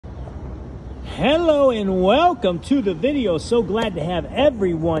Hello and welcome to the video. So glad to have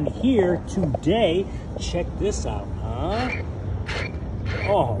everyone here today. Check this out, huh?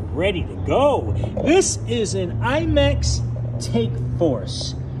 Oh, ready to go. This is an IMEX tank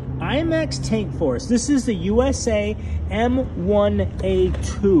force. IMEX tank force. This is the USA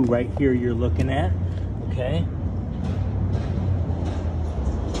M1A2 right here you're looking at. Okay.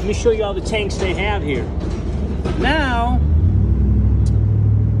 Let me show you all the tanks they have here. Now,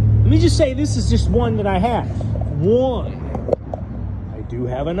 let me just say this is just one that I have. One. I do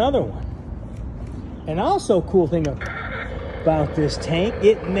have another one. And also, cool thing about this tank,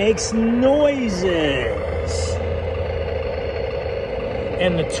 it makes noises.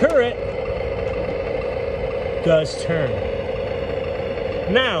 And the turret does turn.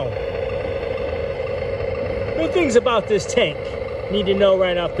 Now, there are things about this tank you need to know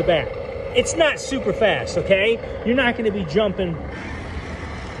right off the bat. It's not super fast, okay? You're not going to be jumping.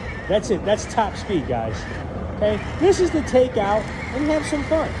 That's it. That's top speed, guys. Okay? This is the takeout and have some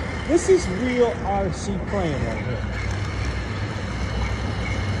fun. This is real RC playing right here.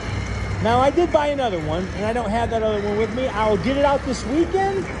 Now, I did buy another one, and I don't have that other one with me. I'll get it out this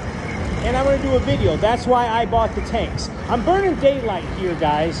weekend, and I'm going to do a video. That's why I bought the tanks. I'm burning daylight here,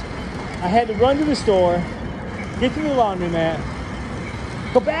 guys. I had to run to the store, get to the laundromat,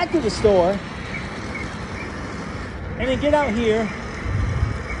 go back to the store, and then get out here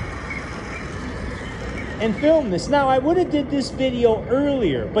and film this. Now, I would have did this video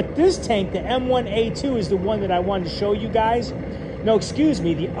earlier, but this tank, the M1A2, is the one that I wanted to show you guys. No, excuse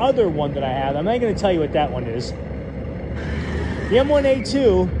me, the other one that I have. I'm not going to tell you what that one is. The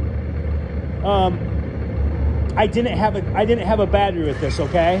M1A2, I didn't have a battery with this,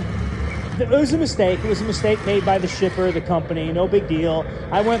 okay? It was a mistake. It was a mistake made by the shipper, the company. No big deal.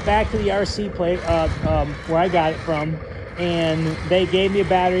 I went back to the RC plate where I got it from, and they gave me a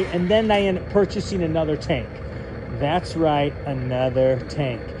battery, and then I ended up purchasing another tank. That's right, another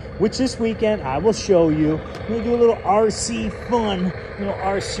tank, which this weekend I will show you. I'm going to do a little RC fun, little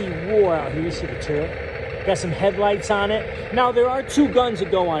RC war out here. You see the turret? Got some headlights on it. Now, there are two guns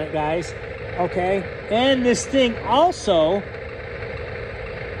that go on it, guys, okay? And this thing also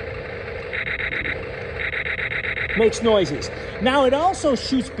makes noises. Now, it also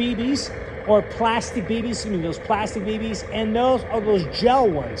shoots BBs, or plastic BBs, excuse me, those plastic BBs, and those are those gel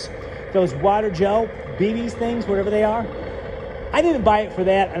ones, those water gel BBs things, whatever they are. I didn't buy it for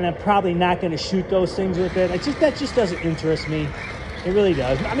that, and I'm probably not going to shoot those things with it. That just doesn't interest me. It really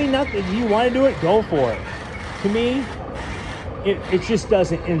does. I mean, not that you want to do it, go for it. To me, it just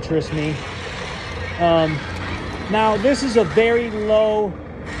doesn't interest me. Now, this is a very low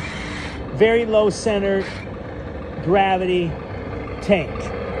center gravity tank.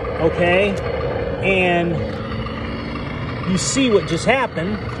 Okay, and you see what just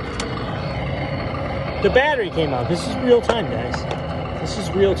happened. The battery came out. This is real time, guys. This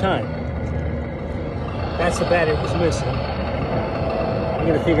is real time. That's the battery that was missing. I'm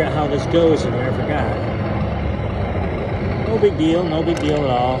gonna figure out how this goes in there. I forgot. No big deal. No big deal at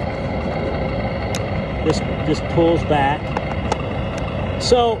all. This pulls back.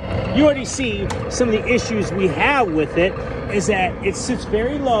 So you already see some of the issues we have with it. Is that it sits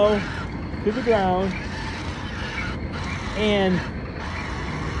very low to the ground, and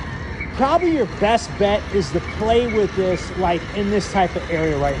probably your best bet is to play with this like in this type of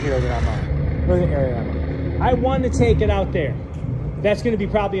area right here that I'm on. Look at the area I'm on. I want to take it out there. That's going to be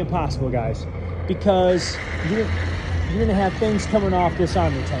probably impossible, guys, because you're going to have things coming off this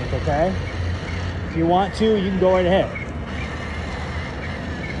Omni tank, okay? If you want to, you can go right ahead.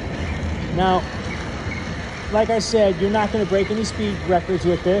 Now, like I said, you're not going to break any speed records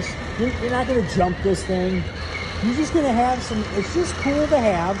with this. You're not going to jump this thing. You're just going to have some, it's just cool to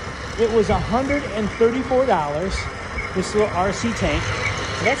have. It was $134, this little RC tank.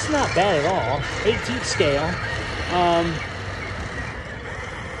 That's not bad at all. 18th scale.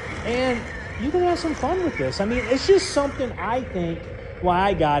 And you can have some fun with this. I mean, it's just something, I think, why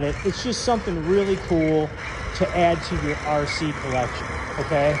I got it. It's just something really cool to add to your RC collection,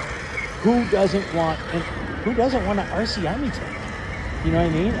 okay? Who doesn't want an RC Army tank? You know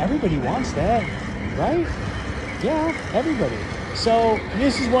what I mean? Everybody wants that, right? Yeah, everybody. So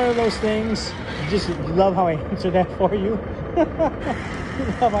this is one of those things. Just love how I answer that for you.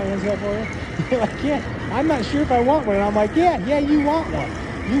 Love how I answer that for you. You're like, yeah, I'm not sure if I want one. And I'm like, yeah, you want one.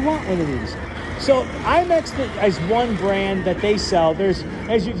 You want one of these. So IMEX is one brand that they sell. There's,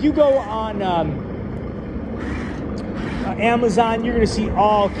 if you go on Amazon, you're going to see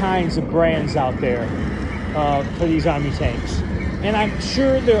all kinds of brands out there for these Omni tanks, and I'm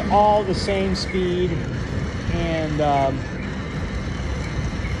sure they're all the same speed, and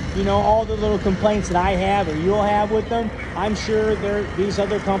you know, all the little complaints that I have or you'll have with them, I'm sure these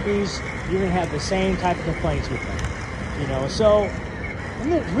other companies, you're going to have the same type of complaints with them. You know, so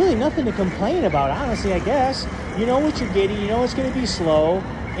there's really nothing to complain about, honestly, I guess. You know what you're getting. You know it's going to be slow.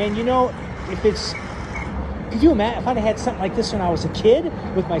 And, you know, if it's... Could you imagine if I'd had something like this when I was a kid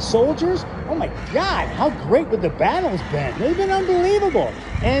with my soldiers? Oh, my God, how great would the battles been? They've been unbelievable.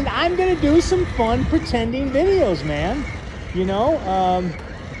 And I'm going to do some fun pretending videos, man. You know,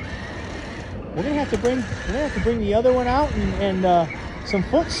 we're going to have to bring the other one out and some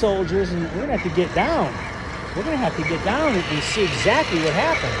foot soldiers, and we're going to have to get down. We're going to have to get down and see exactly what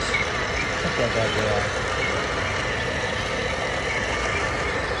happens. Check that bad boy out.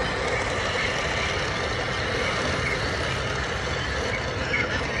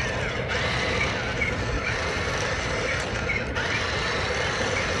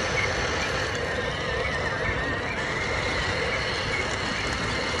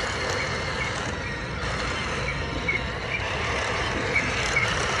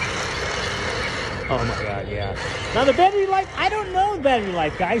 Oh my God, yeah. Now the battery life, I don't know the battery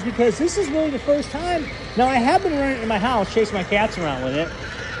life, guys, because this is really the first time. Now I have been running it in my house, chasing my cats around with it,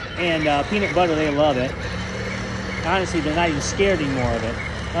 and peanut butter, they love it. Honestly, they're not even scared anymore of it.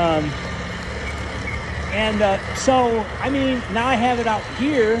 So, I mean, now I have it out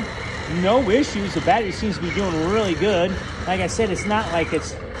here, no issues. The battery seems to be doing really good. Like I said, it's not like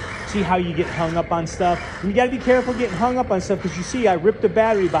it's, see how you get hung up on stuff? And you gotta be careful getting hung up on stuff, because you see I ripped the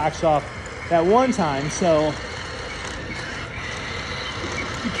battery box off that one time, so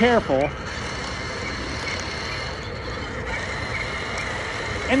be careful.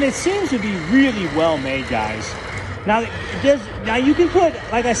 And it seems to be really well made, guys. Now you can put,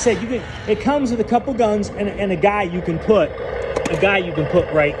 like I said, it comes with a couple guns and a guy you can put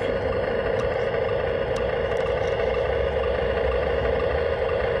right.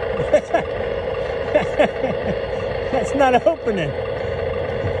 That's not opening.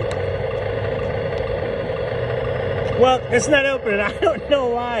 Well, it's not opening. I don't know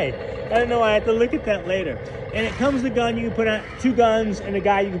why. I have to look at that later. And it comes with a gun. You can put on 2 guns and a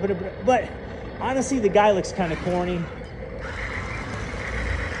guy you can put it. But honestly, the guy looks kind of corny.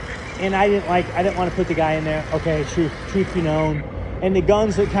 And I didn't want to put the guy in there. Okay, truth be known. And the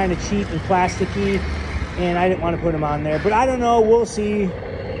guns look kind of cheap and plasticky. And I didn't want to put them on there. But I don't know. We'll see.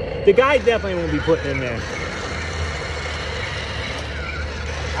 The guy definitely won't be putting in there.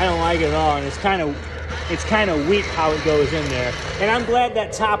 I don't like it at all. And it's kind of weak how it goes in there. And I'm glad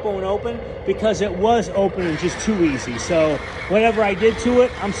that top won't open, because it was opening just too easy. So whatever I did to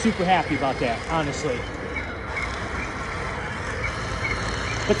it, I'm super happy about that, honestly.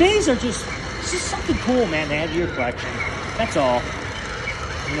 But these are just something cool, man, to add to your collection. That's all.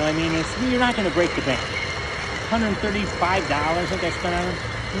 You know what I mean? You're not going to break the bank. $135 I think I spent on them.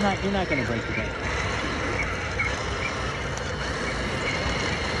 You're not going to break the bank.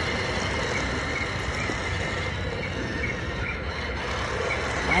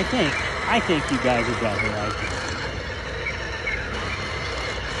 I think you guys would definitely like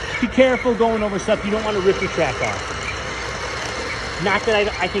it. Be careful going over stuff. You don't want to rip your track off. Not that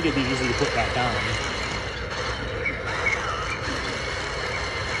I think it'd be easy to put back on.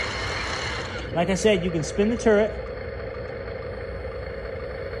 Like I said, you can spin the turret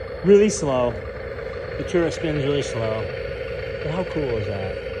really slow. The turret spins really slow. But how cool is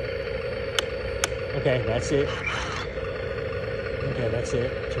that? Okay, that's it. Okay, that's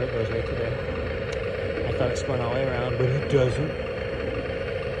it. Turret goes right to there. I thought it spun all the way around, but it doesn't.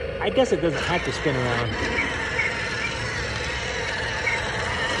 I guess it doesn't have to spin around.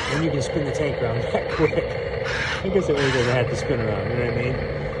 And you can spin the tank around that quick. I guess it really doesn't have to spin around, you know what I mean?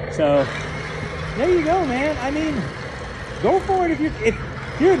 So, there you go, man. I mean, go for it. If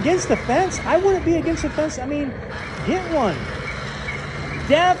you're against the fence, I wouldn't be against the fence. I mean, get one.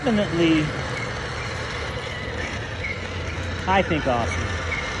 Definitely. I think awesome.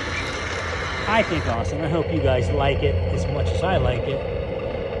 I hope you guys like it as much as I like it.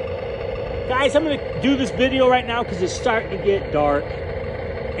 Guys, I'm going to do this video right now because it's starting to get dark.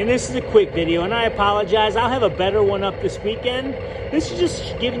 And this is a quick video, and I apologize. I'll have a better one up this weekend. This is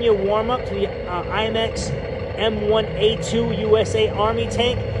just giving you a warm-up to the IMEX M1A2 USA Army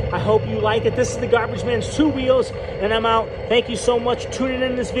tank. I hope you like it. This is the Garbage Man's 2 Wheels, and I'm out. Thank you so much for tuning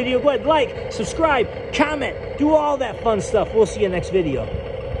in this video. Go ahead, like, subscribe, comment, do all that fun stuff. We'll see you next video.